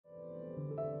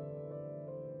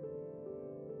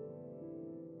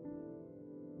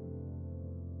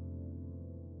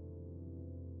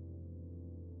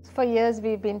For years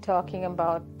we've been talking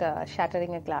about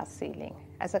shattering a glass ceiling.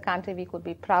 As a country, we could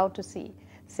be proud to say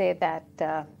that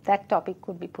that topic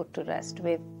could be put to rest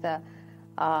with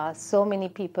so many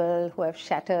people who have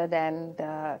shattered and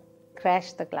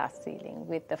crashed the glass ceiling,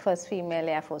 with the first female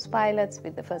Air Force pilots,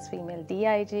 with the first female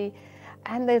DIG,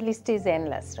 and the list is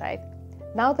endless, right?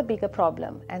 Now the bigger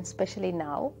problem, and especially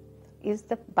now, is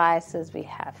the biases we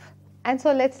have. And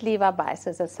so let's leave our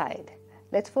biases aside.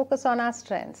 Let's focus on our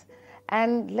strengths.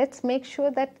 And let's make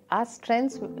sure that our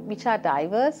strengths, which are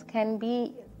diverse, can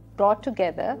be brought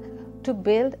together to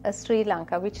build a Sri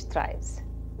Lanka which thrives.